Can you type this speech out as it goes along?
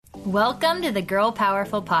Welcome to the Girl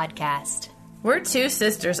Powerful Podcast. We're two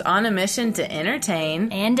sisters on a mission to entertain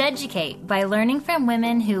and educate by learning from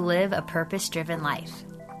women who live a purpose-driven life.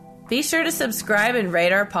 Be sure to subscribe and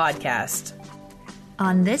rate our podcast.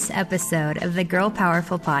 On this episode of the Girl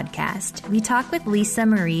Powerful Podcast, we talk with Lisa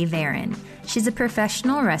Marie Varon. She's a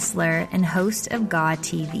professional wrestler and host of GAW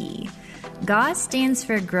TV. GAW stands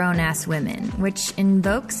for Grown-Ass Women, which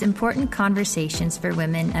invokes important conversations for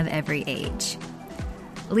women of every age.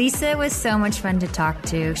 Lisa was so much fun to talk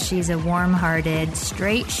to. She's a warm-hearted,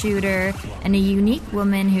 straight shooter, and a unique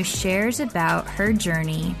woman who shares about her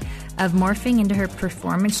journey of morphing into her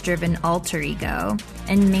performance-driven alter ego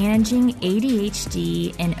and managing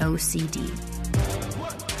ADHD and OCD.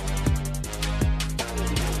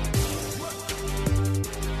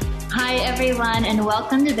 Hi, everyone, and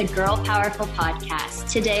welcome to the Girl Powerful Podcast.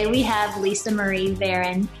 Today, we have Lisa Marie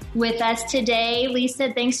Varon with us today.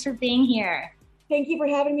 Lisa, thanks for being here. Thank you for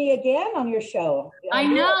having me again on your show. I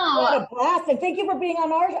know. What a blast. And thank you for being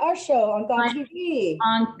on our show on GAW TV.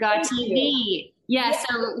 On GAW TV. Yeah,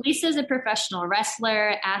 so Lisa's a professional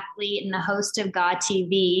wrestler, athlete, and the host of GAW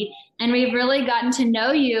TV. And we've really gotten to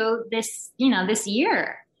know you this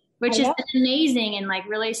year, which has been amazing, and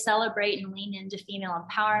really celebrate and lean into female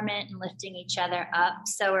empowerment and lifting each other up.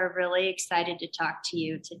 So we're really excited to talk to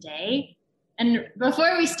you today. And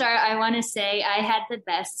before we start, I want to say I had the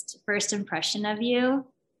best first impression of you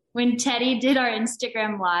when Teddy did our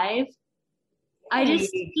Instagram Live. I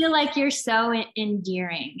just feel like you're so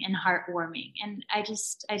endearing and heartwarming. And I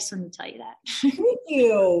just want to tell you that. Thank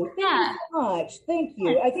you. Yeah. Thank you so much. Thank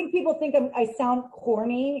you. I think people think I sound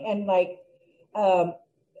corny and a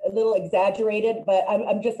little exaggerated, but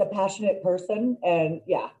I'm just a passionate person. And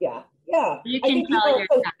yeah. You can tell you're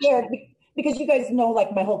so scared because you guys know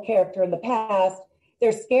my whole character in the past.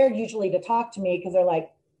 They're scared usually to talk to me because they're like,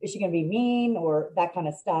 is she going to be mean or that kind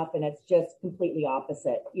of stuff? And it's just completely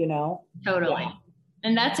opposite, Totally. Yeah.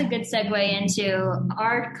 And that's a good segue into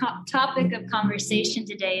our topic of conversation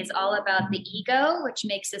today is all about the ego, which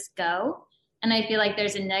makes us go. And I feel like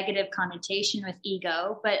there's a negative connotation with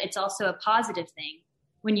ego, but it's also a positive thing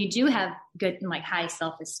when you do have good, high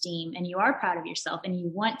self-esteem and you are proud of yourself and you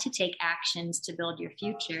want to take actions to build your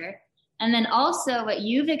future. And then also what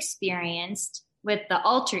you've experienced with the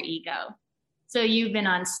alter ego. So you've been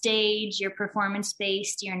on stage, you're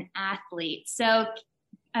performance-based, you're an athlete. So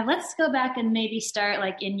let's go back and maybe start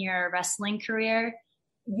in your wrestling career.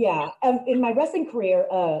 Yeah. In my wrestling career,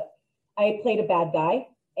 I played a bad guy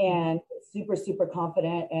and super, super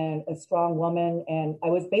confident and a strong woman. And I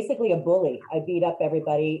was basically a bully. I beat up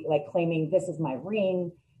everybody, claiming this is my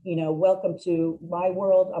ring. Welcome to my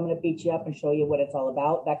world. I'm going to beat you up and show you what it's all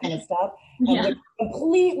about, that kind of stuff. Yeah. And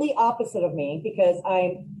completely opposite of me because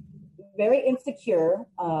I'm very insecure.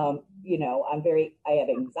 I have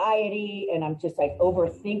anxiety and I'm just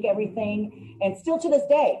overthink everything. And still to this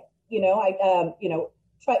day, I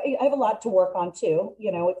have a lot to work on too.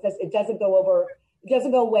 It doesn't go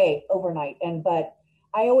away overnight. But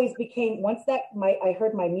I always became, once I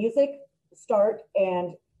heard my music start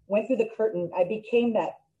and went through the curtain, I became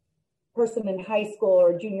that person in high school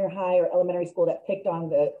or junior high or elementary school that picked on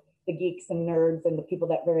the geeks and nerds and the people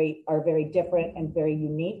that are very different and very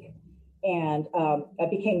unique. And I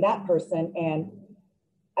became that person and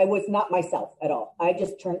I was not myself at all. I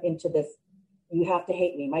just turned into this, you have to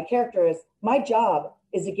hate me. My job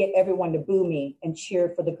is to get everyone to boo me and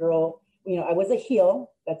cheer for the girl. I was a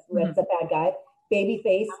heel, that's a bad guy.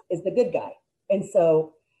 Babyface is the good guy. And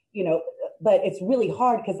so, but it's really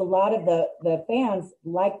hard because a lot of the fans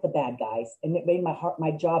like the bad guys, and it made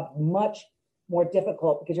my job much more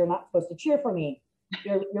difficult because you're not supposed to cheer for me.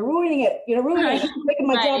 You're ruining it. You're making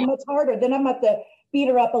my job much harder. Then I'm going to have to beat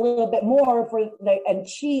her up a little bit more and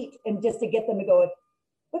cheat and just to get them to go,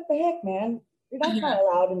 what the heck, man? That's not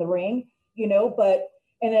allowed in the ring, But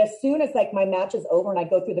and as soon as my match is over and I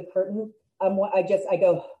go through the curtain, I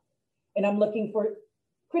go and I'm looking for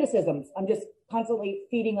criticisms. I'm just constantly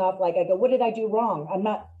feeding off. I go, what did I do wrong? I'm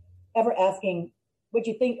not ever asking, what'd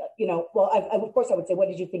you think? Of course I would say, what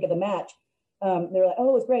did you think of the match? They're like,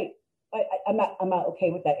 oh, it was great. I'm not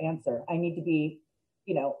okay with that answer. I need to be,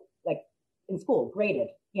 in school graded,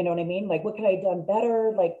 you know what I mean? What could I have done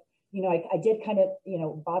better? I did kind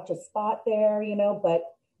of, botch a spot there, but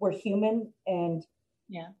we're human and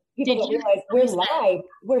people don't realize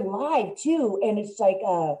we're live too. And it's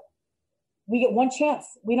we get one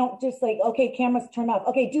chance. We don't just okay, cameras turn off.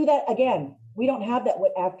 Okay, do that again. We don't have that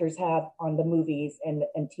what actors have on the movies and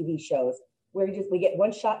TV shows. We get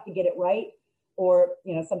one shot to get it right. Or,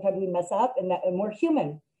 sometimes we mess up and we're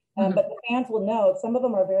human. But the fans will know. Some of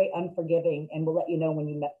them are very unforgiving and will let you know when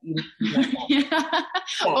you mess up. Yeah.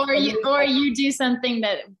 Or you do something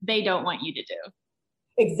that they don't want you to do.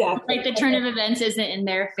 Exactly. Like the turn of events isn't in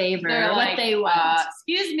their favor. They're what they want.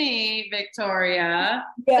 Excuse me, Victoria.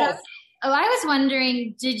 Yes. So, I was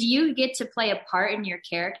wondering, did you get to play a part in your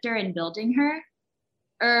character in building her?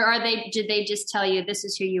 Or did they just tell you this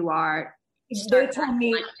is who you are? They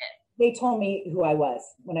told me who I was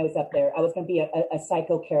when I was up there. I was going to be a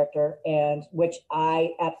psycho character, and which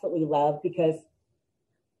I absolutely love, because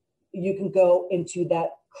you can go into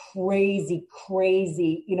that crazy,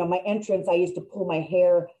 my entrance, I used to pull my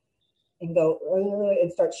hair and go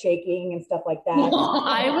and start shaking and stuff like that.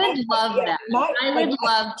 I would love that. I would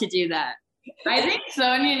love to do that. I think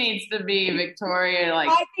Sonia needs to be Victoria.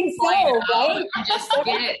 I think so, right? Just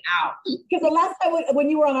get it out. Because the last time when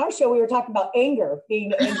you were on our show, we were talking about anger,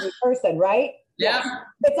 being an angry person, right? Yeah.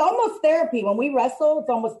 It's almost therapy. When we wrestle, it's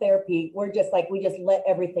almost therapy. We're just we just let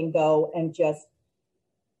everything go and just,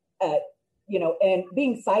 and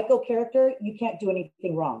being psycho character, you can't do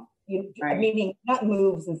anything wrong. Right. Meaning not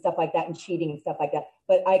moves and stuff like that and cheating and stuff like that.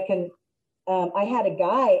 But I can. I had a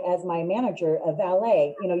guy as my manager, a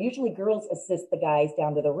valet. Usually girls assist the guys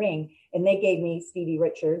down to the ring, and they gave me Stevie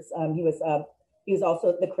Richards. He was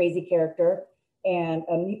also the crazy character, and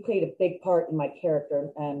he played a big part in my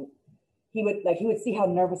character. And he would see how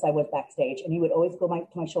nervous I was backstage, and he would always go to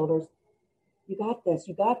my shoulders. You got this.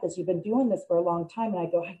 You've been doing this for a long time. And I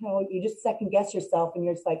go, I know. You just second guess yourself, and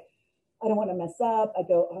you're just like, I don't want to mess up. I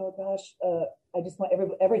go, oh gosh, I just want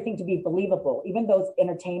everything to be believable, even though it's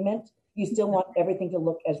entertainment. You still want everything to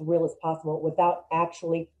look as real as possible without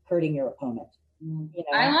actually hurting your opponent.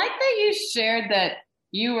 I like that you shared that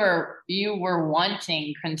you were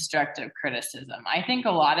wanting constructive criticism. I think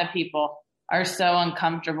a lot of people are so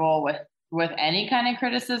uncomfortable with any kind of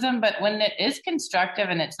criticism, but when it is constructive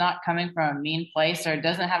and it's not coming from a mean place or it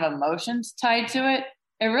doesn't have emotions tied to it,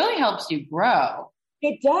 it really helps you grow.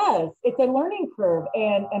 It does. It's a learning curve.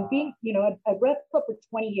 And being, I wrestled for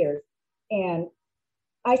 20 years, and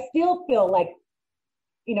I still feel like,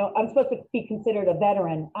 I'm supposed to be considered a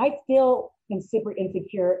veteran. I still am super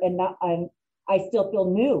insecure and I still feel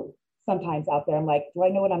new sometimes out there. I'm like, do I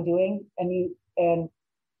know what I'm doing? The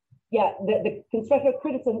constructive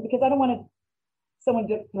criticism, because I don't want someone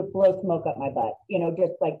to blow smoke up my butt,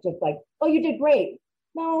 just like, oh, you did great.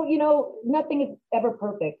 No, nothing is ever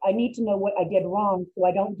perfect. I need to know what I did wrong so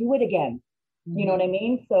I don't do it again. Mm-hmm. You know what I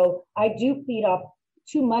mean? So I do feed off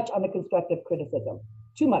too much on the constructive criticism.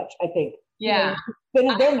 Too much, I think. Yeah. Then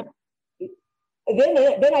I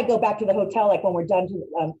go back to the hotel, like when we're done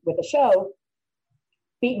with the show,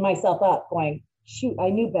 beating myself up, going, shoot, I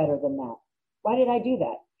knew better than that. Why did I do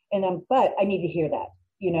that? And but I need to hear that,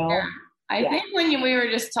 Yeah. I think when we were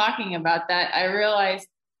just talking about that, I realized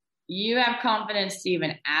you have confidence to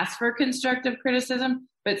even ask for constructive criticism,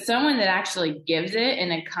 but someone that actually gives it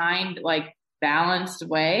in a kind, balanced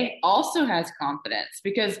way also has confidence,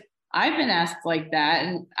 because I've been asked like that,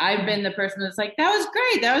 and I've been the person that's like, that was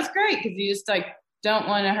great, because you just don't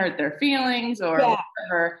want to hurt their feelings or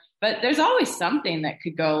whatever. But there's always something that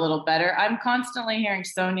could go a little better. I'm constantly hearing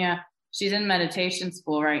Sonia, she's in meditation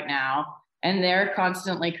school right now, and they're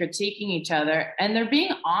constantly critiquing each other, and they're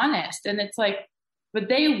being honest. And it's but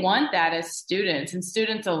they want that as students and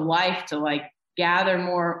students of life to gather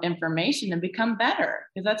more information and become better,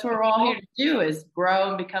 because that's what we're all here to do, is grow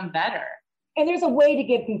and become better. And there's a way to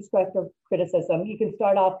give constructive criticism. You can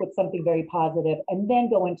start off with something very positive and then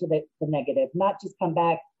go into the negative, not just come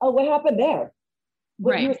back, oh, what happened there? You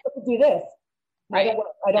were supposed to do this. Right.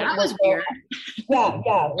 I don't that was weird. Yeah.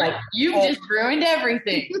 You've just ruined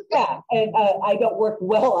everything. Yeah. And I don't work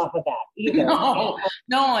well off of that either. No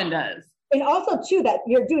one does. And also, too, that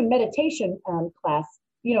you're doing meditation class.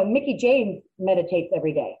 Mickey James meditates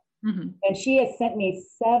every day. Mm-hmm. And she has sent me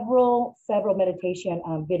several meditation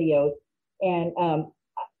videos. And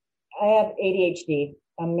I have ADHD.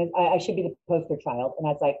 I should be the poster child. And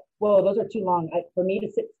I was like, whoa, those are too long. For me to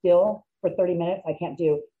sit still for 30 minutes, I can't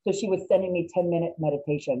do. So she was sending me 10-minute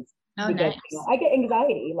meditations. Oh, because, nice. I get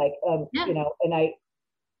anxiety, and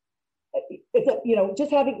it's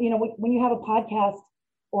just having, when you have a podcast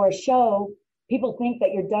or a show, people think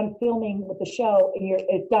that you're done filming with the show and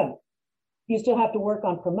it's done. You still have to work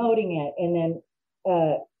on promoting it. And then,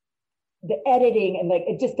 the editing and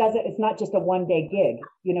it's not just a one-day gig.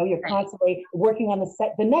 You're constantly working on the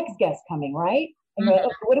set, the next guest coming, right? And mm-hmm.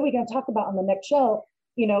 What are we going to talk about on the next show?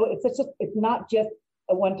 It's not just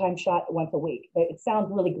a one-time shot once a week. It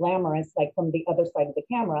sounds really glamorous, from the other side of the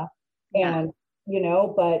camera. And,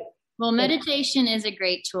 but. Well, meditation is a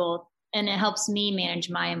great tool and it helps me manage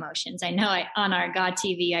my emotions. I know on our God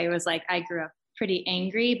TV, I was like, I grew up pretty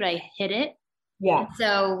angry, but I hid it. Yeah. And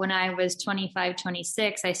so when I was 25,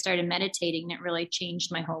 26, I started meditating and it really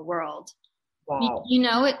changed my whole world. Wow.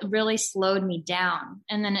 It really slowed me down,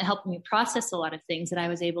 and then it helped me process a lot of things that I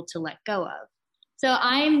was able to let go of. So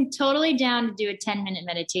I'm totally down to do a 10-minute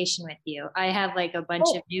meditation with you. I have like a bunch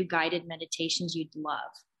of new guided meditations you'd love.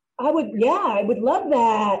 I would love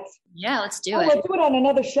that. Yeah, let's do it. Let's do it on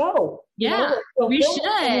another show. Yeah, we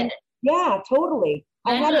should. Yeah, totally.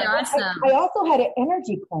 Awesome. I also had an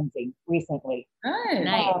energy cleansing recently.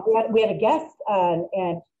 Nice. We had a guest,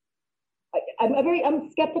 and I'm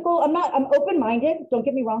skeptical. I'm open-minded. Don't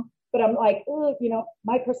get me wrong, but I'm like,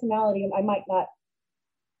 my personality, I might not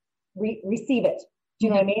receive it. Do you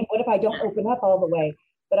know what I mean? What if I don't open up all the way?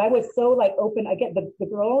 But I was so like open. I get the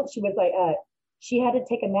girl. She was like, she had to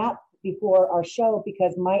take a nap before our show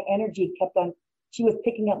because my energy she was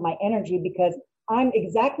picking up my energy because I'm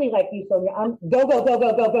exactly like you, Sonia. I'm go, go, go,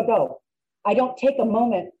 go, go, go, go. I don't take a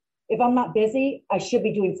moment. If I'm not busy, I should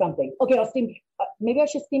be doing something. Okay, maybe I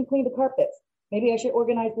should steam clean the carpets. Maybe I should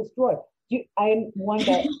organize this drawer. I'm one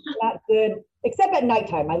that's not good, except at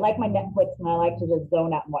nighttime. I like my Netflix and I like to just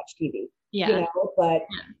zone out and watch TV. Yeah. But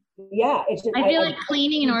yeah, it's just. I feel like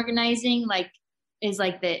cleaning and organizing is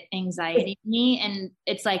like the anxiety in me, and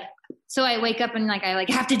it's like, so I wake up and like I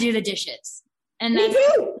have to do the dishes, and me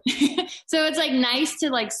too. So it's like nice to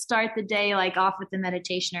like start the day like off with the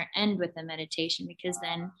meditation or end with the meditation, because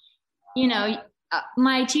then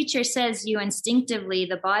my teacher says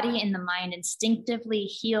the body and the mind instinctively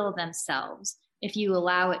heal themselves if you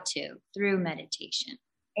allow it to through meditation.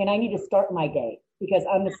 And I need to start my day because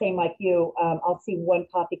I'm the same like you. I'll see one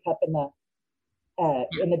coffee cup in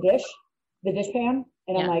the dish pan,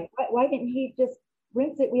 and I'm like, why didn't he just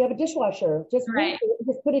rinse it? We have a dishwasher. Just rinse it,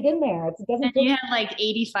 just put it in there. It doesn't. And you have like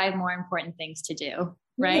 85 more important things to do,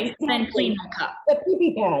 right? Exactly. Then clean the cup. The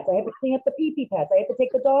pee-pee pads. I have to clean up the pee-pee pads. I have to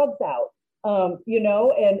take the dogs out. And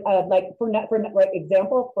like for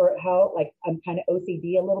example, for how like I'm kind of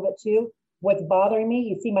OCD a little bit too. What's bothering me?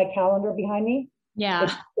 You see my calendar behind me?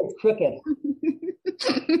 Yeah, it's crooked.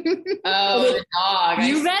 Oh, the dog!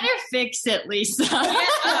 You better fix it, Lisa.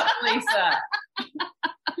 Lisa.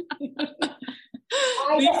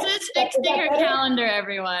 Lisa's fixing her calendar,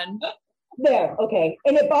 everyone. There, okay.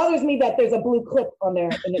 And it bothers me that there's a blue clip on there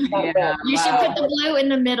and it's not red. You should put the blue in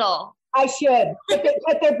the middle. I should,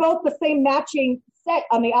 but they're both the same matching set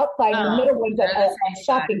on the outside, and the middle one's a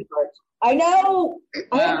shopping cart. I know.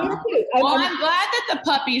 Wow. I'm glad that the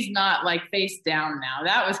puppy's not like face down now.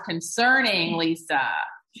 That was concerning, Lisa.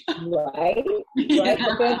 Right.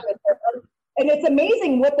 And it's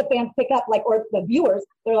amazing what the fans pick up, like, or the viewers.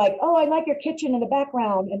 They're like, "Oh, I like your kitchen in the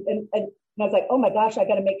background," and I was like, "Oh my gosh, I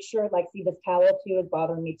got to make sure." Like, see, this towel too is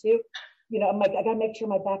bothering me too. I'm like, I got to make sure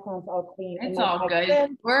my background's all clean. It's all good.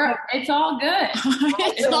 It's all good.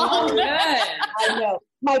 It's all good. I know.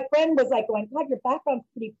 My friend was like going, "God, your background's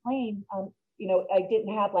pretty plain." I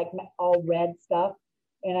didn't have like all red stuff,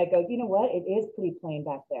 and I go, "You know what? It is pretty plain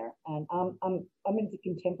back there." And I'm into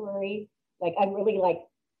contemporary. Like, I really like.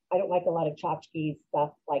 I don't like a lot of tchotchke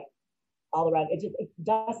stuff like all around. It's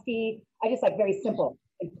dusty. I just like very simple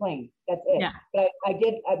and plain. That's it. Yeah. But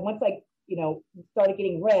once I started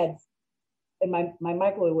getting reds. And my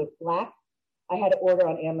microwave was black. I had to order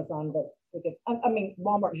on Amazon,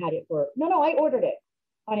 Walmart had it I ordered it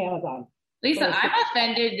on Amazon. Lisa, I'm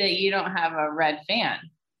offended that you don't have a red fan.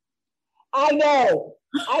 I know.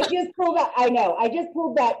 I just pulled that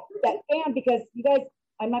fan because you guys,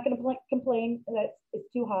 I'm not going to complain that it's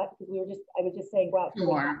too hot because I was just saying, wow,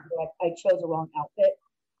 I chose the wrong outfit,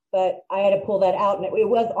 but I had to pull that out and it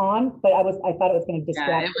was on, but I thought it was going to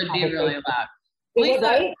distract. Yeah, it would be really loud. Lisa,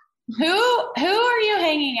 right? Who are you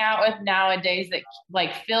hanging out with nowadays that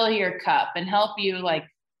like fill your cup and help you like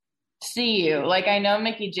see you? Like, I know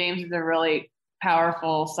Mickey James is a really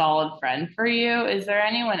powerful, solid friend for you. Is there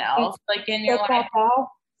anyone else like in your life?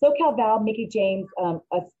 SoCal Val, Mickey James,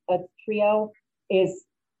 a trio is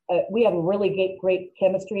we have really great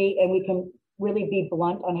chemistry, and we can really be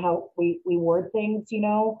blunt on how we word things,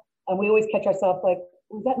 and we always catch ourselves like,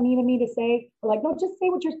 was that mean of me to say? We're like, no, just say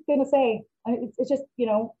what you're going to say. It's just,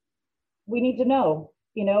 we need to know,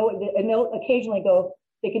 and they'll occasionally go,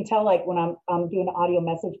 they can tell like when I'm doing an audio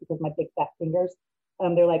message because my big fat fingers,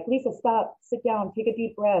 they're like, Lisa, stop, sit down, take a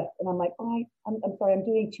deep breath. And I'm like, oh, I'm sorry, I'm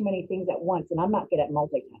doing too many things at once. And I'm not good at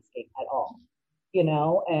multitasking at all,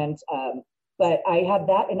 and, but I have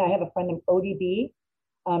that. And I have a friend named ODB.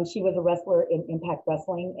 She was a wrestler in Impact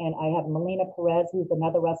Wrestling. And I have Melina Perez, who's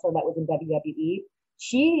another wrestler that was in WWE.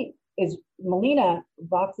 She is Melina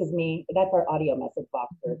boxes me. That's our audio message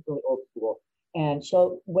boxer. It's really old school. And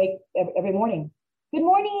she'll wake every morning. Good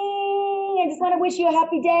morning. I just want to wish you a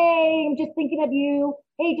happy day. I'm just thinking of you.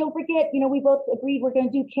 Hey, don't forget, we both agreed we're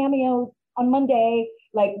going to do cameos on Monday.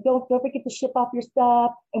 Like, don't forget to ship off your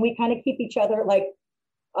stuff. And we kind of keep each other like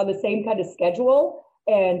on the same kind of schedule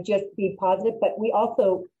and just be positive. But we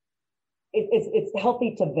also, it's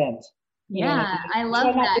healthy to vent. Yeah, I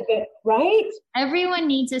love that. Vent, right? Everyone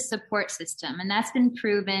needs a support system, and that's been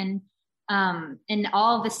proven in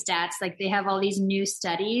all the stats. Like, they have all these new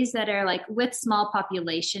studies that are like with small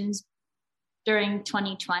populations during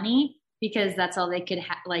 2020, because that's all they could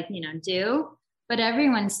do. But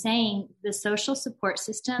everyone's saying the social support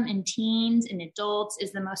system in teens and adults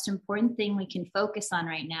is the most important thing we can focus on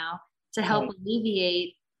right now to help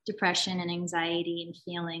alleviate depression and anxiety and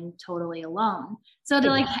feeling totally alone. So to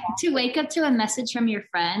wake up to a message from your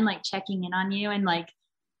friend, like checking in on you and like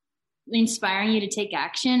inspiring you to take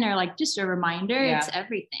action, or like just a reminder, it's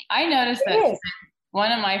everything. I noticed that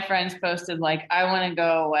one of my friends posted like, I want to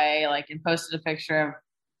go away, like, and posted a picture of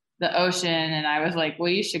the ocean. And I was like, well,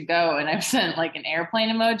 you should go. And I sent like an airplane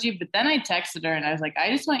emoji, but then I texted her and I was like, I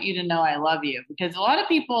just want you to know I love you, because a lot of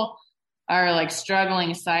people are like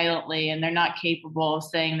struggling silently and they're not capable of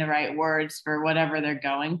saying the right words for whatever they're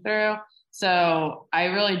going through. So I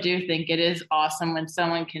really do think it is awesome when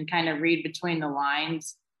someone can kind of read between the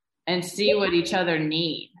lines and see what each other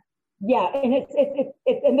need. Yeah. And it's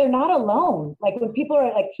and they're not alone. Like, when people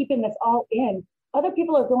are like keeping this all in, other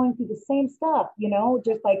people are going through the same stuff,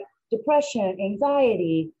 just like depression,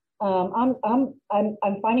 anxiety. I'm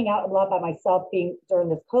finding out a lot about myself being during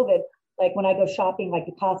this COVID. Like, when I go shopping, like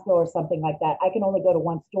at Costco or something like that, I can only go to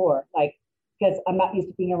one store, like, because I'm not used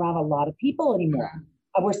to being around a lot of people anymore.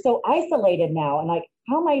 We're so isolated now. And like,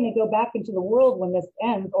 how am I going to go back into the world when this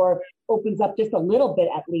ends or opens up just a little bit,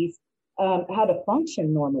 at least, how to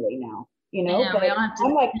function normally now,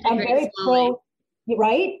 but I'm very pro,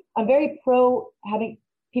 right? I'm very pro having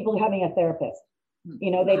a therapist.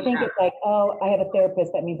 They think it's like, oh, I have a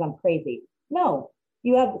therapist, that means I'm crazy. No,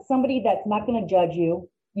 you have somebody that's not going to judge you.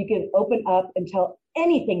 You can open up and tell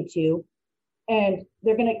anything to, and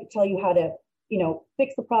they're going to tell you how to,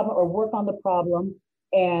 fix the problem or work on the problem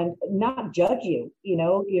and not judge you.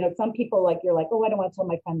 Some people, like, you're like, oh, I don't want to tell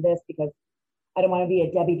my friend this because I don't want to be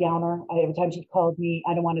a Debbie Downer. Every time she calls me,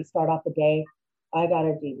 I don't want to start off the day. I got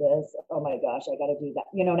to do this. Oh my gosh, I got to do that.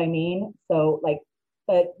 You know what I mean? So like,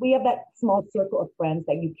 but we have that small circle of friends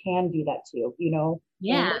that you can do that to,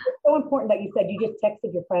 Yeah. And it's so important that you said you just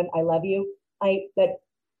texted your friend, I love you.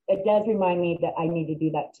 It does remind me that I need to do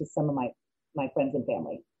that to some of my friends and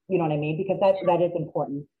family. You know what I mean? Because that is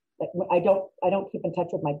important. Like, I don't keep in touch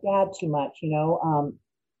with my dad too much,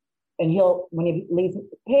 and when he leaves,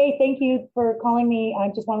 hey, thank you for calling me. I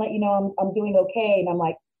just want to let you know I'm doing okay. And I'm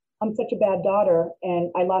like, I'm such a bad daughter,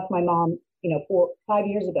 and I lost my mom, 5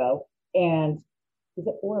 years ago. And is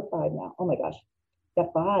it 4 or 5 now? Oh my gosh,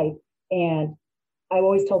 got 5. And I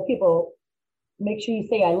always told people, make sure you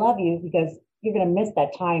say I love you, because you're going to miss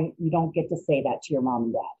that time you don't get to say that to your mom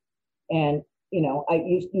and dad. And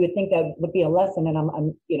you would think that would be a lesson. And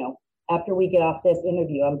I'm after we get off this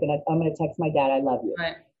interview, I'm gonna text my dad, I love you.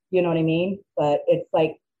 Right. You know what I mean? But it's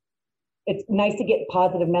like, it's nice to get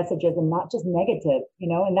positive messages and not just negative,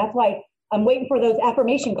 and that's why I'm waiting for those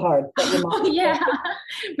affirmation cards. Yeah.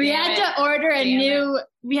 We had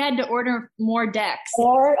to order more decks.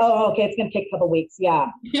 Okay. It's going to take a couple weeks. Yeah.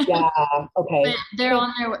 Yeah. Okay.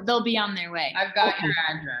 But they'll be on their way. I've got your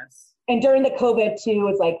address. And during the COVID too,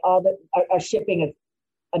 it's like our shipping is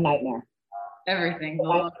a nightmare. Everything.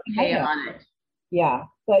 Chaotic. Yeah.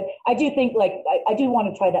 But I do think, like, I do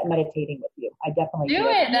want to try that meditating with you. I definitely do.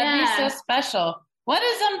 It. That'd be so special. What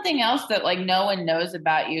is something else that like no one knows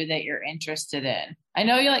about you that you're interested in? I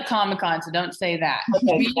know you like Comic-Con, so don't say that.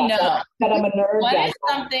 Okay, that I'm a nerd. What is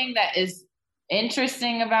something that is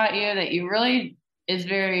interesting about you that you really is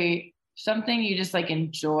something you just like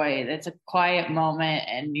enjoy? That's a quiet moment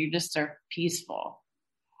and you just are peaceful.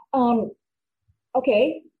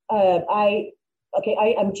 Okay.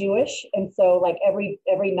 I'm Jewish, and so like every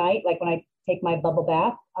night, like when I take my bubble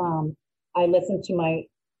bath, I listen to my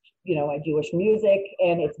Jewish music,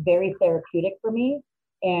 and it's very therapeutic for me.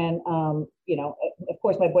 And of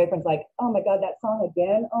course, my boyfriend's like, "Oh my God, that song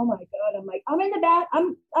again! Oh my God!" I'm like, "I'm in the bath.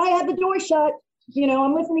 I have the door shut.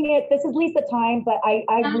 I'm listening to it. This is Lisa time." But I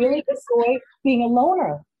really enjoy being a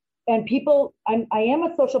loner. And people, I am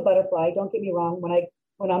a social butterfly. Don't get me wrong.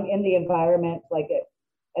 When I'm in the environment, like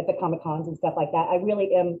at the Comic Cons and stuff like that, I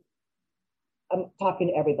really am. I'm talking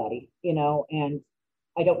to everybody, and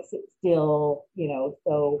I don't sit still,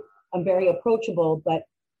 so I'm very approachable. But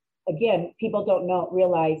again, people don't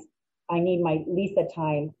realize I need my Lisa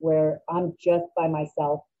time where I'm just by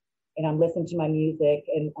myself and I'm listening to my music,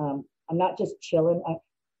 and I'm not just chilling.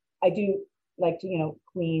 I do like to,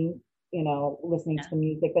 clean, listening to the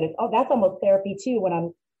music, but that's almost therapy too when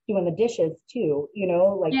I'm doing the dishes too,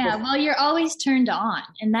 like. Yeah, well, you're always turned on,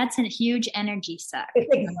 and that's a huge energy suck. It's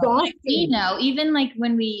exhausting. Even like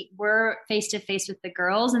when we were face to face with the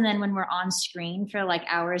girls, and then when we're on screen for like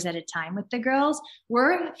hours at a time with the girls,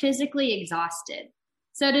 we're physically exhausted.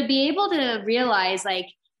 So to be able to realize like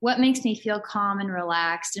what makes me feel calm and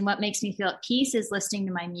relaxed and what makes me feel at peace is listening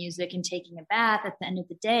to my music and taking a bath at the end of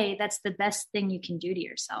the day. That's the best thing you can do to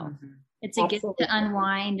yourself. Mm-hmm. It's a gift to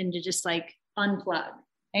unwind and to just like unplug.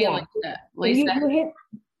 Hey, Lisa,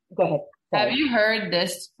 go ahead. Sorry. Have you heard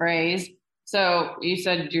this phrase? So you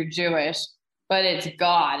said you're Jewish, but it's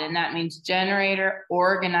God, and that means generator,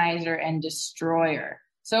 organizer, and destroyer.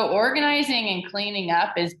 So organizing and cleaning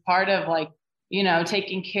up is part of like,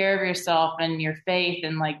 taking care of yourself and your faith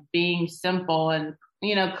and like being simple and,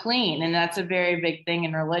 clean. And that's a very big thing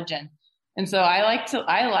in religion. And so I like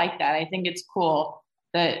that. I think it's cool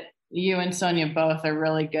that you and Sonia both are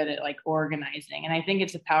really good at like organizing. And I think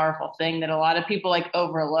it's a powerful thing that a lot of people like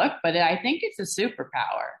overlook, but I think it's a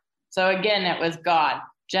superpower. So again, it was God.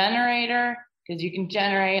 Generator, because you can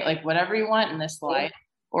generate like whatever you want in this life.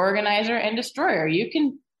 Organizer and destroyer. You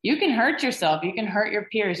can hurt yourself. You can hurt your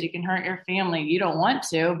peers. You can hurt your family. You don't want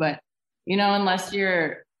to, but unless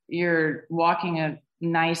you're walking a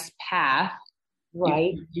nice path,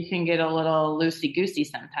 right? You can get a little loosey goosey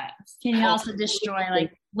sometimes. Can you also destroy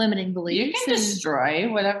like limiting beliefs? You can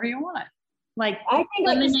destroy whatever you want. Like I think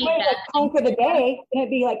like destroy, like conquer the day, and it'd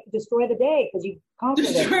be like destroy the day because you conquered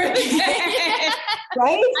it.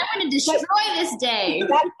 Right? I'm going to destroy this day.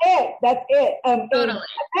 That's it. Totally.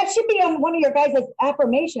 That should be on one of your guys'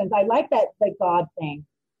 affirmations. I like that, like God thing.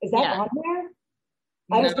 Is that on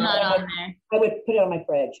there? It's not on there. I would put it on my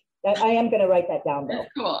fridge. I am going to write that down though. That's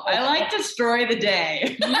cool. I like destroy the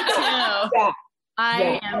day. Me too. Yeah.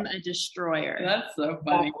 I am a destroyer. That's so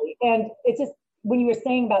funny. Exactly. And it's just when you were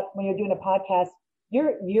saying about when you're doing a podcast,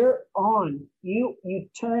 you're on. You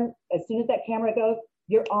turn as soon as that camera goes,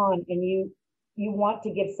 you're on, and you want to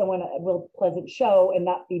give someone a real pleasant show and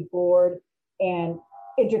not be bored and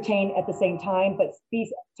entertain at the same time, but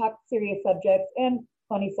talk serious subjects and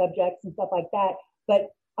funny subjects and stuff like that. But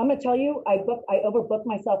I'm going to tell you, I overbooked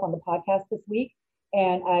myself on the podcast this week.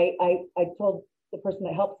 And I told the person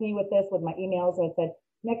that helps me with this with my emails, I said,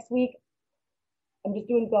 next week, I'm just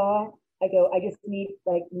doing GAW. I just need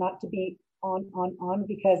like not to be on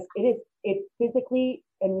because it physically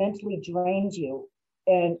and mentally drains you.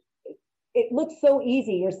 And it looks so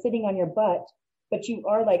easy. You're sitting on your butt, but you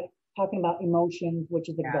are like talking about emotions, which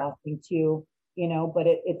is exhausting too, but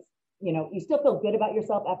it's, you still feel good about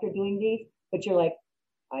yourself after doing these, but you're like,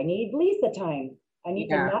 I need Lisa time. I need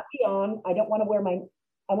to not be on. I don't want to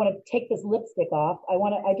I want to take this lipstick off. I don't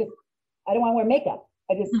want to wear makeup.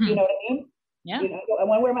 I just, you know what I mean? Yeah. I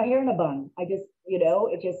want to wear my hair in a bun. I just,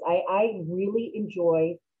 I really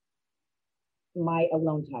enjoy my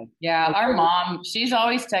alone time. Yeah, our mom, she's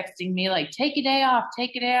always texting me like, take a day off.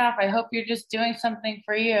 I hope you're just doing something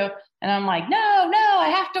for you. And I'm like, no, I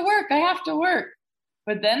have to work.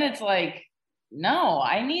 But then it's like, no,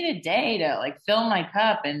 I need a day to like fill my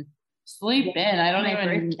cup and sleep in. I don't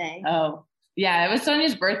even. Birthday. Oh, yeah, it was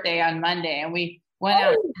Sonia's birthday on Monday, and we went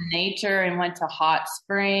out to nature and went to hot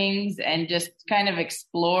springs and just kind of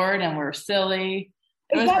explored, and we're silly.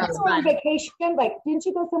 Is that still on vacation? Like, didn't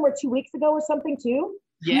you go somewhere 2 weeks ago or something too?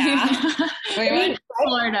 Yeah. We went to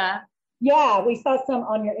Florida. Yeah, we saw some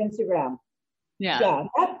on your Instagram. Yeah.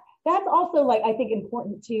 That's also like, I think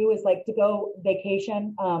important too, is like to go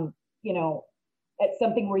vacation, at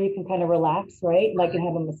something where you can kind of relax, right? Like and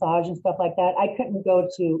have a massage and stuff like that. I couldn't go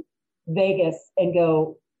to Vegas and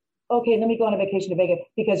go, okay, let me go on a vacation to Vegas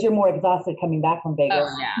because you're more exhausted coming back from Vegas.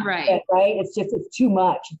 Oh, yeah. Right. Right. It's too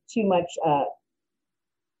much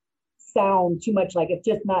sound, too much, like it's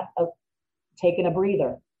just not taking a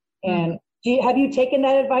breather. And have you taken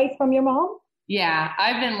that advice from your mom? Yeah,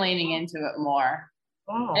 I've been leaning into it more.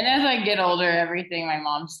 Wow. And as I get older, everything my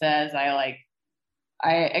mom says, I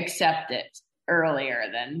accept it earlier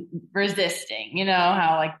than resisting,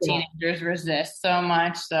 how like teenagers resist so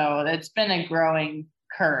much. So it's been a growing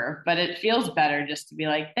curve, but it feels better just to be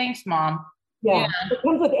like, thanks, Mom. Yeah. It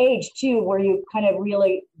comes with age too, where you kind of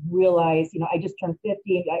really realize, I just turned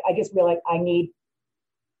 50. I just realized I need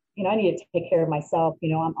to take care of myself.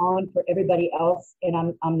 I'm on for everybody else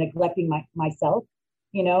and I'm neglecting myself.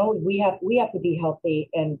 We have to be healthy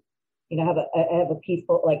and, have a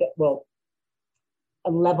peaceful,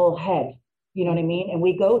 a level head, You know what I mean? And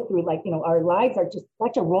we go through like, you know, our lives are just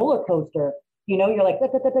such a roller coaster. You know, you're like, da,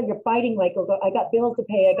 da, da, da, you're fighting like, oh, I got bills to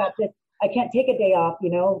pay. I got this. I can't take a day off.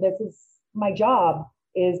 You know, this is my job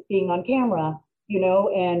is being on camera, you know,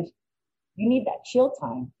 and you need that chill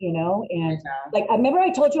time, you know? And like, I remember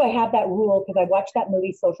I told you I have that rule because I watched that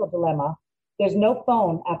movie, Social Dilemma. There's no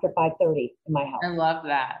phone after 5:30 in my house. I love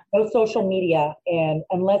that. No social media. And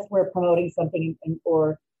unless we're promoting something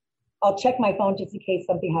or I'll check my phone just in case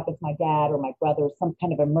something happens to my dad or my brother, some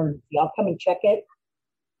kind of emergency. I'll come and check it.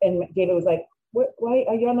 And David was like, why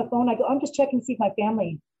are you on the phone? I go, I'm just checking to see if my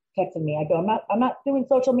family texted me. I go, I'm not doing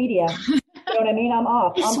social media. You know what I mean? I'm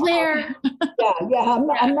off. I swear.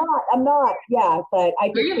 I'm not. Yeah. But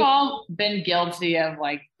we've all been guilty of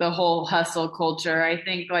like the whole hustle culture. I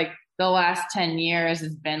think like the last 10 years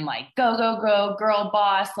has been like, go, go, go, girl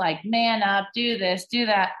boss, like man up, do this, do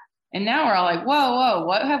that. And now we're all like, whoa,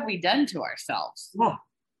 what have we done to ourselves? Yeah.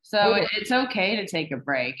 So it's okay to take a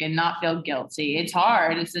break and not feel guilty. It's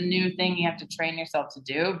hard. It's a new thing you have to train yourself to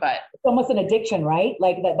do, but it's almost an addiction, right?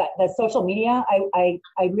 Like that social media. I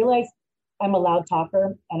realized I'm a loud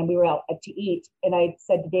talker, and we were out to eat, and I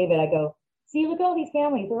said to David, I go, see, look at all these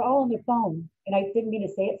families. They're all on their phone. And I didn't mean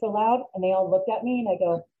to say it so loud, and they all looked at me, and I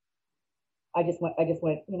go, I just went,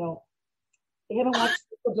 you know, they haven't watched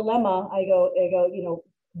Social Dilemma. I go, you know,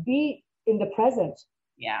 be in the present.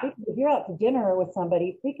 Yeah. If you're out to dinner with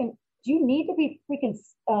somebody, do you need to be freaking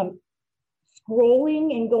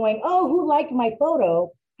scrolling and going, oh, who liked my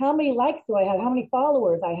photo? How many likes do I have? How many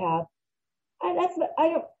followers I have?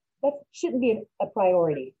 That shouldn't be a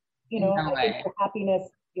priority. You know, No I think your happiness,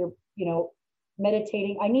 you know,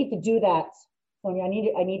 meditating. I need to do that, Sonia. I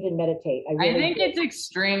need to meditate. I think it's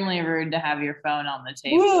extremely rude to have your phone on the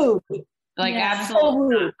table. Rude. Like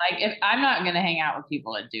absolutely. So like if I'm not gonna hang out with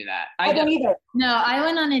people that do that. I don't either. No, I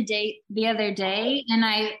went on a date the other day and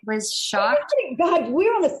I was shocked. God,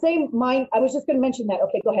 we're on the same mind. I was just gonna mention that.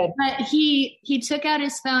 Okay, go ahead. But he took out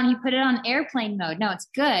his phone, he put it on airplane mode. No, it's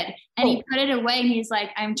good. And he put it away and he's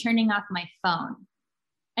like, I'm turning off my phone.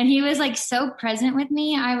 And he was like so present with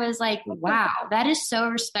me. I was like, wow, that is so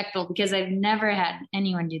respectful because I've never had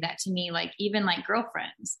anyone do that to me, like even like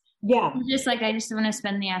girlfriends. Yeah. I'm just like, I just want to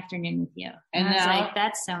spend the afternoon with you. And I was like,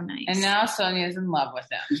 that's so nice. And now Sonia's in love with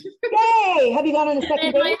him. Yay! Have you gone on a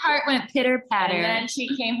second date? My heart went pitter patter. And then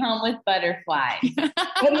she came home with butterflies.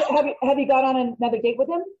 have you gone on another date with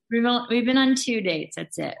him? We've been on 2 dates.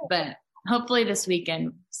 That's it. But hopefully this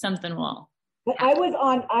weekend something will. But I was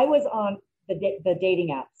on the dating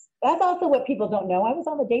apps. That's also what people don't know. I was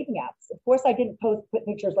on the dating apps. Of course, I didn't put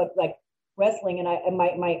pictures of like wrestling, and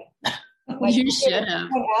my you should have.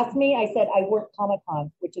 Someone asked me, I said, I work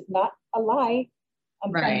Comic-Con, which is not a lie.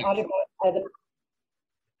 I'm right.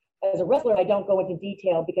 As a wrestler, I don't go into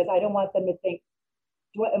detail because I don't want them to think,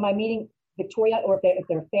 am I meeting Victoria? Or if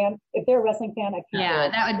they're a fan, if they're a wrestling fan, I can't. Yeah,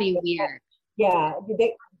 that would be weird. Yeah,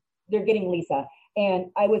 they're getting Lisa.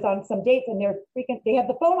 And I was on some dates and they have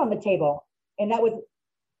the phone on the table. And that was,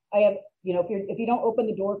 I have, you know, if you don't open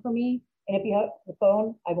the door for me, and if you have the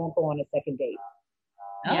phone, I won't go on a second date.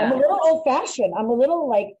 Yeah. I'm a little old fashioned. I'm a little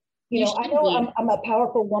like, you know, I know I'm a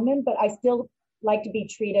powerful woman, but I still like to be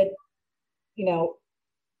treated, you know,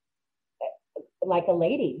 like a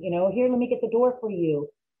lady, you know, here, let me get the door for you.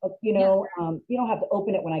 You know, you don't have to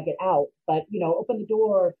open it when I get out, but, you know, open the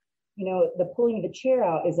door, you know, the pulling the chair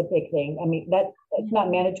out is a big thing. I mean, it's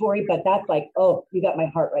not mandatory, but that's like, oh, you got my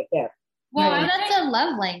heart right there. Well, that's a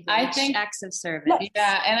love language. I think acts of service.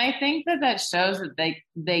 Yeah, and I think that shows that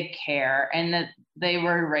they care and that they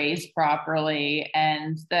were raised properly,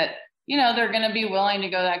 and that you know they're going to be willing to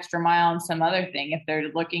go the extra mile on some other thing if they're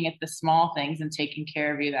looking at the small things and taking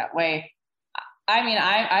care of you that way. I mean,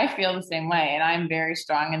 I feel the same way, and I'm very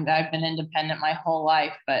strong, and I've been independent my whole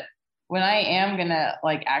life. But when I am gonna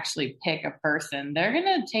like actually pick a person, they're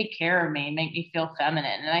gonna take care of me, make me feel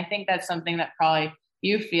feminine, and I think that's something that probably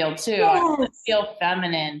you feel too. Yes. I feel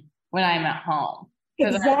feminine when I'm at home.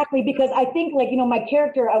 Exactly, because I think like, you know, my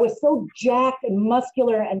character, I was so jacked and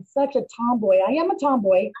muscular and such a tomboy. I am a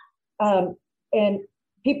tomboy. And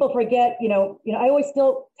people forget, you know, I always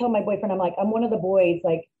still tell my boyfriend, I'm like, I'm one of the boys,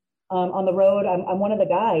 like on the road, I'm one of the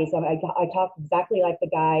guys. I talk exactly like the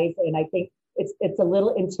guys. And I think it's a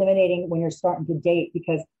little intimidating when you're starting to date,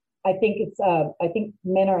 because I think I think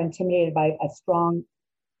men are intimidated by a strong,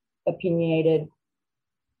 opinionated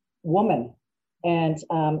woman. And,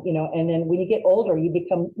 you know, and then when you get older, you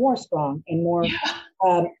become more strong and more,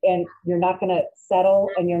 and you're not going to settle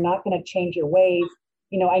and you're not going to change your ways.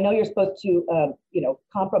 You know, I know you're supposed to, you know,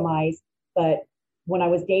 compromise, but when I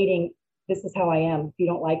was dating, this is how I am. If you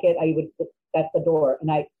don't like it, that's the door.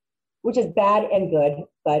 And which is bad and good,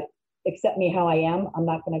 but accept me how I am. I'm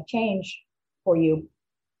not going to change for you.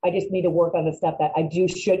 I just need to work on the stuff that I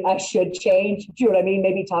should change. Do you know what I mean?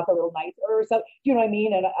 Maybe talk a little nicer or something. Do you know what I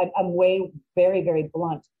mean? And I'm way, very, very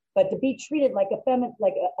blunt. But to be treated like a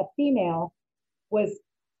female was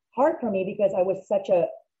hard for me because I was such a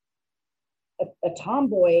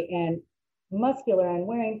tomboy and muscular and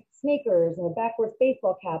wearing sneakers and a backwards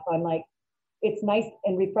baseball cap. I'm like, it's nice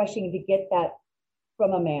and refreshing to get that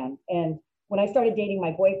from a man. And when I started dating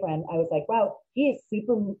my boyfriend, I was like, wow, he is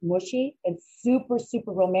super mushy and super,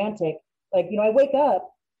 super romantic. Like, I wake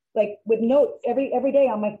up like with notes every day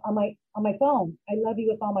on my phone. I love you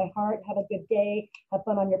with all my heart. Have a good day. Have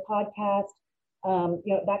fun on your podcast.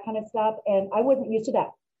 That kind of stuff. And I wasn't used to that.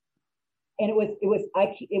 And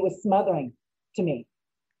it was smothering to me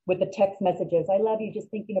with the text messages. I love you, just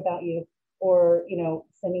thinking about you. Or,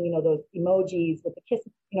 sending, those emojis with the kiss,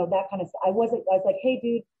 that kind of stuff. I was like, hey,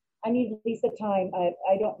 dude, I need Lisa time.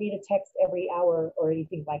 I don't need a text every hour or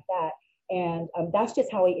anything like that. And that's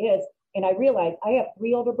just how he is. And I realized I have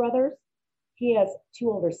 3 older brothers. He has 2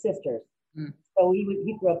 older sisters. Mm. So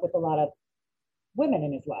he grew up with a lot of women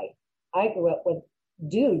in his life. I grew up with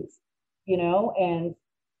dudes, and,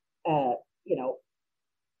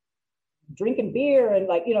 drinking beer and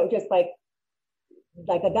just like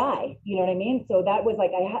a guy, you know what I mean? So that was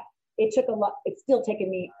like, it took a lot. It's still taken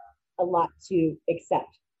me a lot to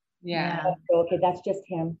accept. Yeah. So, okay, that's just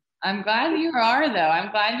him. I'm glad you are, though.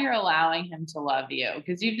 I'm glad you're allowing him to love you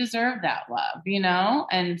because you deserve that love,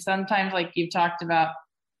 and sometimes like you've talked about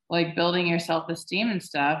like building your self-esteem and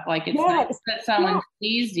stuff, like it's nice that someone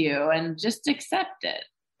sees you and just accept it.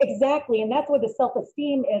 Exactly. And that's where the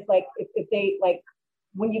self-esteem is like, if they like,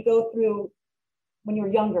 when you go through, when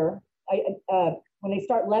you're younger, when they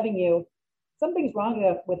start loving you, something's wrong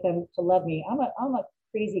with them to love me. I'm a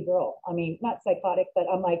crazy girl. I mean, not psychotic, but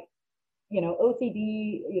I'm like,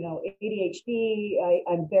 OCD, ADHD.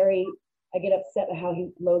 I get upset at how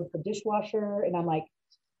he loads the dishwasher, and I'm like,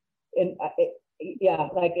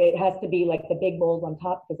 like it has to be like the big bowls on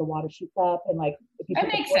top because the water shoots up, and like if you that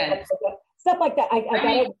makes sense. Stuff like that.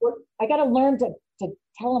 I gotta learn to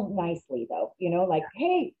tell him nicely though, like,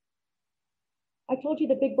 hey, I told you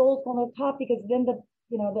the big bowl's going on the top because then the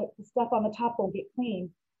stuff on the top won't get clean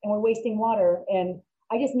and we're wasting water. And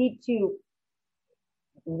I just need to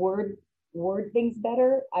word things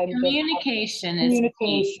better. Communication is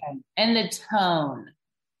key. And the tone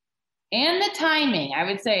and the timing. I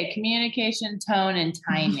would say communication, tone, and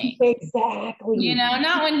timing. Exactly.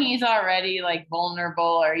 Not when he's already like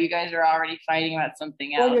vulnerable or you guys are already fighting about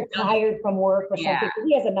something else. Or you're tired from work or something.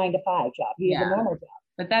 He has a 9-to-5 job. He has a normal job.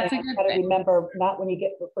 But that's a good thing. You remember, not when you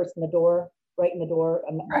get first in the door, right in the door.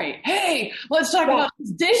 Right. Hey, let's talk about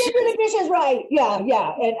these dishes. The dishes, right. Yeah.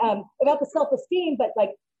 And about the self-esteem, but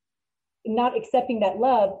like not accepting that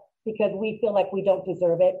love because we feel like we don't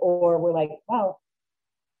deserve it, or we're like, wow,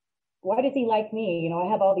 why does he like me? I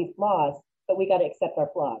have all these flaws, but we got to accept our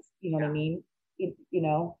flaws. You know what I mean?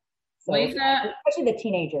 So Lisa, especially the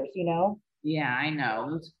teenagers, Yeah, I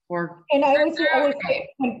know. And I always say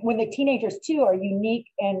when the teenagers too are unique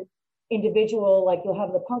and individual, like you'll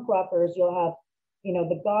have the punk rockers, you'll have,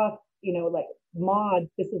 the goth, like mod,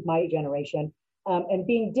 this is my generation, and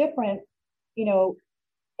being different,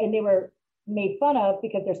 and they were made fun of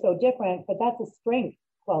because they're so different, but that's a strength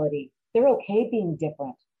quality. They're okay being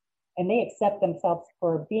different and they accept themselves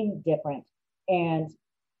for being different. And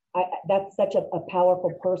that's such a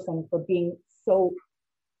powerful person for being so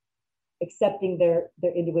accepting their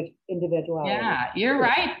individuality. Yeah, you're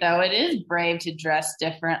right though. It is brave to dress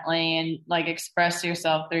differently and like express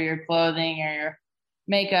yourself through your clothing or your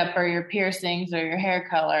makeup or your piercings or your hair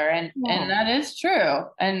color. And that is true.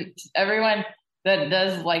 And everyone that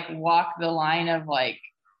does like walk the line of like,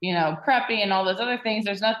 preppy and all those other things,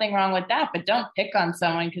 there's nothing wrong with that, but don't pick on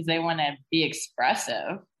someone because they want to be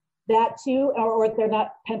expressive. That too, or if they're not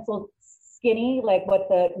pencil skinny, like what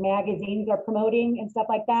the magazines are promoting and stuff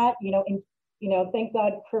like that, and thank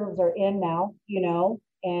God curves are in now,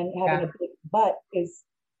 and having a big butt is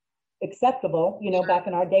acceptable. Sure. Back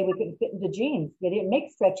in our day, we couldn't fit into jeans. They didn't make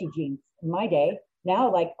stretchy jeans in my day.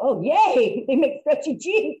 Now, like, oh yay, they make stretchy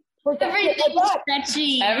jeans. Everything's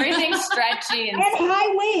stretchy. Everything's stretchy and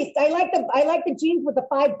high waist. I like the jeans with the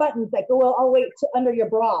 5 buttons that go all the way to under your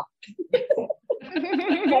bra. But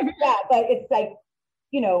it's like,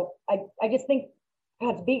 I just think,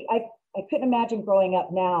 God, I couldn't imagine growing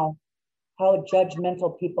up now how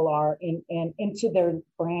judgmental people are into their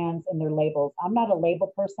brands and their labels. I'm not a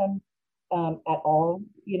label person at all.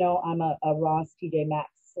 I'm a Ross, TJ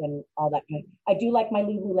Maxx, and all that kind of. I do like my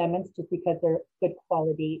Lululemons just because they're good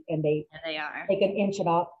quality and they are. take an inch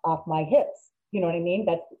off my hips. You know what I mean?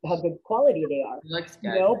 That's how good quality they are. Looks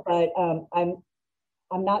good. You know, but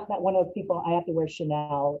I'm not that one of those people. I have to wear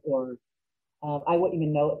Chanel or I wouldn't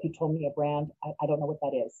even know if you told me a brand. I don't know what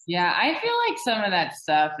that is. Yeah, I feel like some of that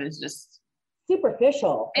stuff is just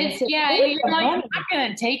superficial. It's yeah, you're like, you're not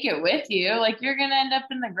gonna take it with you. Like you're gonna end up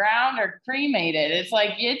in the ground or cremated. It's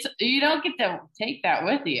like you don't get to take that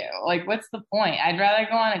with you. Like, what's the point? I'd rather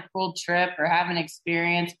go on a cool trip or have an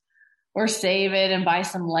experience or save it and buy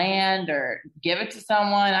some land or give it to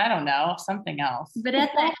someone. I don't know, something else. But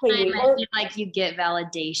at that time, I feel like you get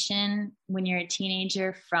validation when you're a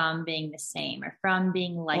teenager from being the same or from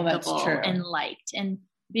being likable and liked. And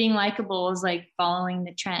being likable is like following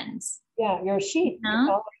the trends. Yeah, you're a sheep.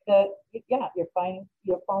 No? You're following.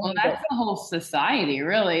 Well, that's the whole society,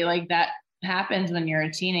 really. Like that happens when you're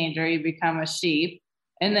a teenager. You become a sheep,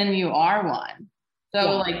 and then you are one.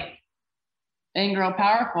 So, like, in Girl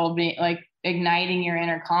Powerful, being like igniting your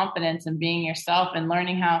inner confidence and being yourself, and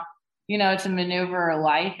learning how, to maneuver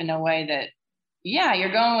life in a way that,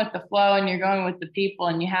 you're going with the flow and you're going with the people,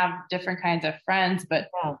 and you have different kinds of friends, but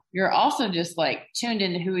you're also just like tuned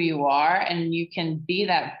into who you are, and you can be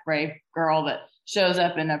that brave girl that shows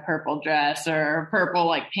up in a purple dress or a purple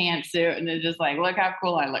like pantsuit and is just like, look how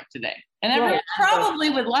cool I look today. And everyone probably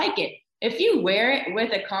would like it if you wear it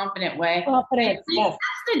with a confident way. That's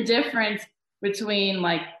the difference between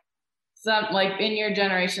like some, like in your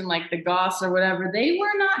generation, like the goths or whatever, they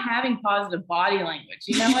were not having positive body language.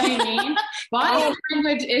 You know what I mean? Body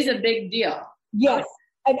language is a big deal. Yes.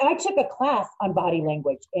 And I took a class on body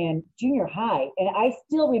language in junior high. And I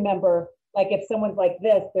still remember, like, if someone's like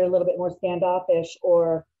this, they're a little bit more standoffish,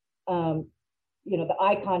 or, the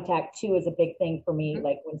eye contact too is a big thing for me. Mm-hmm.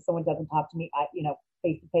 Like when someone doesn't talk to me,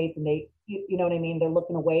 face to face, and they, you know what I mean? They're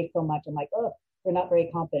looking away so much. I'm like, oh, they're not very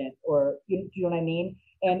confident, or you know what I mean?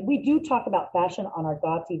 And we do talk about fashion on our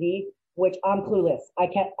God TV, which I'm clueless. I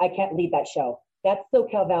can't lead that show. That's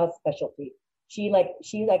SoCal Val's specialty. She likes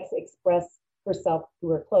to express herself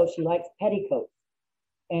through her clothes. She likes petticoats,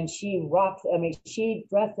 and she rocks. I mean, she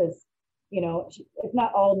dresses, it's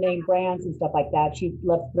not all name brands and stuff like that. She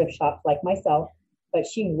loves thrift shops like myself, but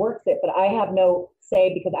she works it. But I have no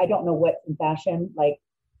say because I don't know what's in fashion. Like,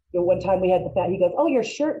 one time we had he goes, oh, your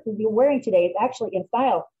shirt that you're wearing today is actually in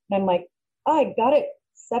style. And I'm like, oh, I got it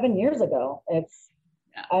 7 years ago. It's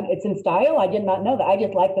in style. I did not know that. I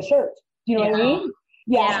just like the shirt. Do you know what I mean?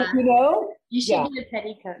 Yeah. You should get a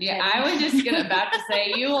petticoat. Yeah, I was just about to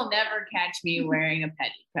say, you will never catch me wearing a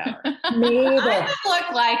petticoat. Me either. I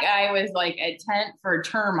look like I was like a tent for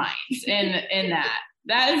termites in that.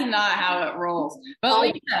 That is not how it rolls. But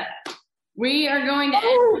Lisa, we are going to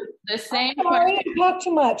end the same question. I talk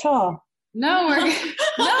too much, huh? No,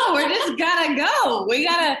 we're just gotta go. We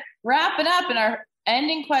gotta wrap it up. And our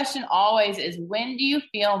ending question always is, when do you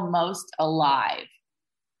feel most alive?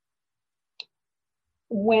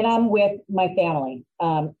 When I'm with my family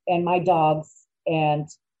and my dogs, and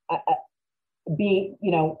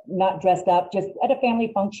not dressed up, just at a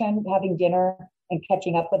family function, having dinner and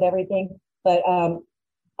catching up with everything. But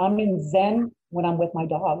I'm in Zen when I'm with my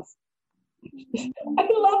dogs. I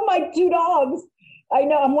love my 2 dogs. I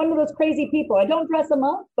know I'm one of those crazy people. I don't dress them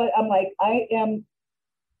up, but I'm like, I'm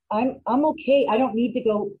okay. I don't need to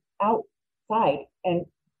go outside and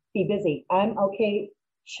be busy. I'm okay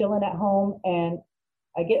chilling at home, and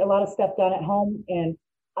I get a lot of stuff done at home, and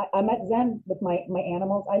I'm at Zen with my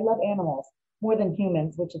animals. I love animals more than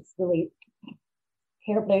humans, which is really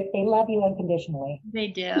terrible. They love you unconditionally. They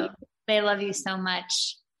do. They love you so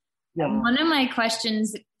much. Yeah. One of my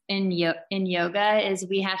questions in yoga is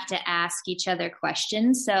we have to ask each other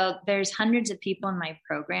questions. So there's hundreds of people in my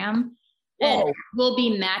program. And we'll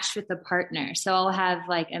be matched with a partner. So I'll have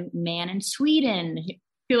like a man in Sweden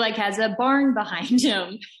who like has a barn behind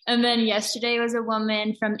him. And then yesterday was a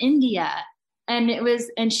woman from India.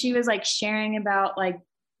 And she was like sharing about like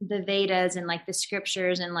the Vedas and like the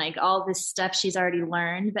scriptures and like all this stuff she's already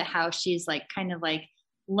learned, but how she's like kind of like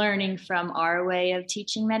learning from our way of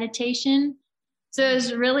teaching meditation. So it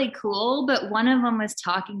was really cool. But one of them was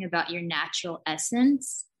talking about your natural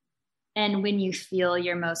essence and when you feel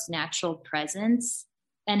your most natural presence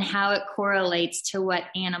and how it correlates to what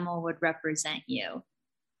animal would represent you.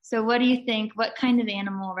 So what do you think? What kind of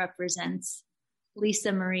animal represents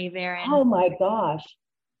Lisa Marie Varon? Oh my gosh.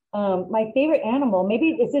 My favorite animal,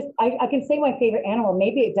 maybe it's just, I can say my favorite animal,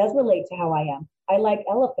 maybe it does relate to how I am. I like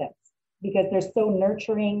elephants because they're so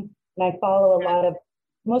nurturing, and I follow a lot of,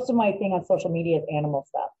 most of my thing on social media is animal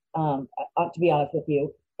stuff, to be honest with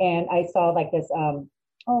you. And I saw like this,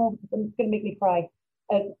 it's going to make me cry.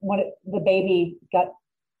 The baby got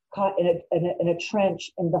caught in a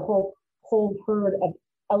trench, and the whole herd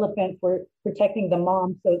elephants were protecting the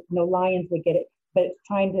mom so no lions would get it, but it's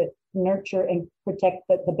trying to nurture and protect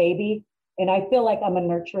the baby. And I feel like I'm a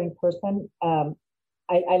nurturing person.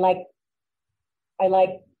 I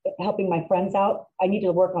like helping my friends out. I need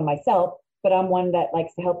to work on myself, but I'm one that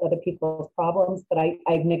likes to help other people's problems, but I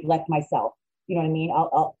neglect myself. You know what I mean?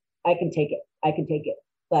 I can take it.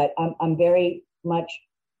 But I'm very much,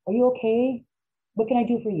 are you okay? What can I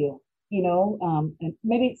do for you? You know, and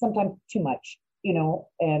maybe sometimes too much, you know,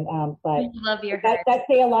 and, but love your that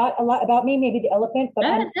say a lot about me, maybe the elephant, but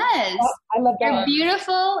it does. I love that. You're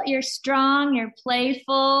beautiful. You're strong. You're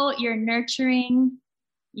playful. You're nurturing.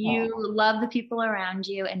 You love the people around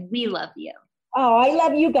you, and we love you. Oh, I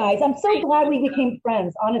love you guys. I'm so glad we became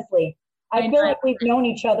friends, honestly. I feel like we've known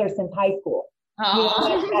each other since high school.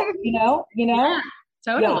 You know? Yeah,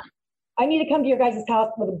 totally. Yeah. I need to come to your guys'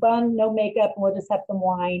 house with a bun, no makeup, and we'll just have some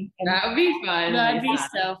wine. And that would be fun. That'd be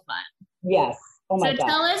so fun. Yes. Oh my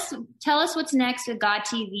God. So tell us what's next with God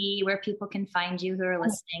TV, where people can find you who are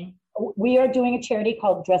listening. We are doing a charity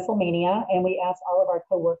called Dresselmania, and we asked all of our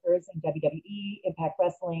coworkers in WWE, Impact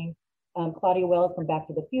Wrestling, Claudia Wells from Back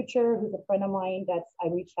to the Future, who's a friend of mine. I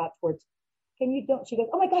reached out towards. She goes,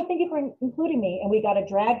 oh my God, thank you for including me. And we got a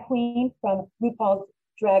drag queen from RuPaul's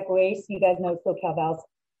Drag Race. You guys know SoCal Val's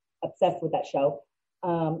obsessed with that show.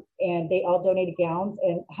 And they all donated gowns,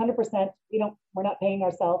 and 100%, we're not paying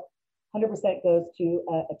ourselves. 100% goes to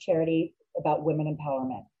a charity about women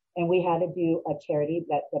empowerment. And we had to do a charity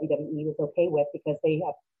that WWE was okay with because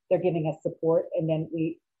they're giving us support. And then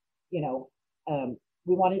we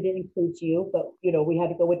wanted to include you, but, we had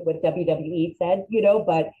to go with what WWE said,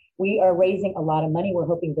 but we are raising a lot of money. We're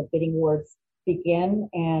hoping the bidding wars begin.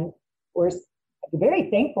 And we're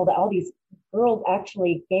very thankful that all these girls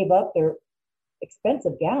actually gave up their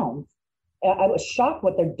expensive gowns. I was shocked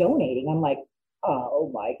what they're donating. I'm like,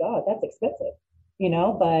 oh my God, that's expensive,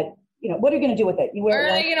 but what are you going to do with it? Where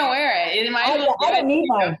are you going to wear it? I don't need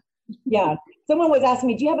mine. Yeah. Someone was asking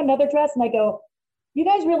me, do you have another dress? And I go, you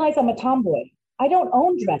guys realize I'm a tomboy. I don't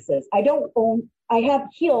own dresses. I have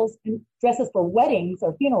heels and dresses for weddings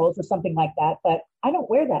or funerals or something like that, but I don't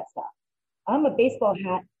wear that stuff. I'm a baseball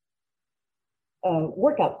hat,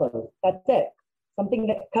 workout clothes. That's it. Something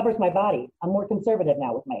that covers my body. I'm more conservative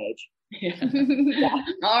now with my age. Yeah.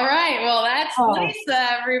 All right. Well, that's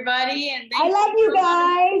Lisa, everybody. And I love you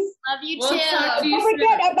guys. Love you too. Don't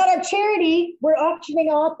forget about our charity. We're auctioning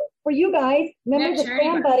off for you guys. Remember the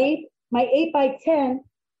Fan Buddy, my 8x10,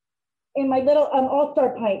 and my little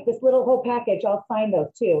All-Star pint, this little whole package. I'll sign those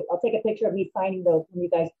too. I'll take a picture of me signing those when you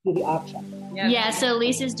guys do the auction. Yeah, so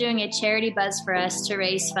Lisa's doing a charity buzz for us to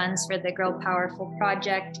raise funds for the Girl Powerful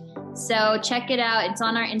Project. So check it out. It's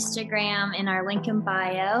on our Instagram in our link in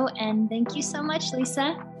bio. And thank you so much,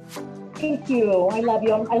 Lisa. Thank you. I love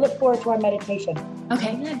you. I look forward to our meditation.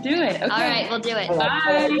 Okay. Yeah, do it. Okay. All right, we'll do it. All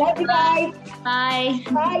right. Bye. Love you guys. Bye.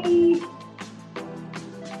 Bye.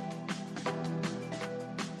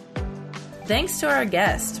 Thanks to our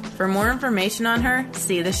guest. For more information on her,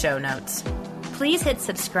 see the show notes. Please hit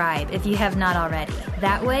subscribe if you have not already.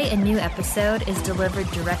 That way, a new episode is delivered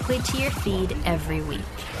directly to your feed every week.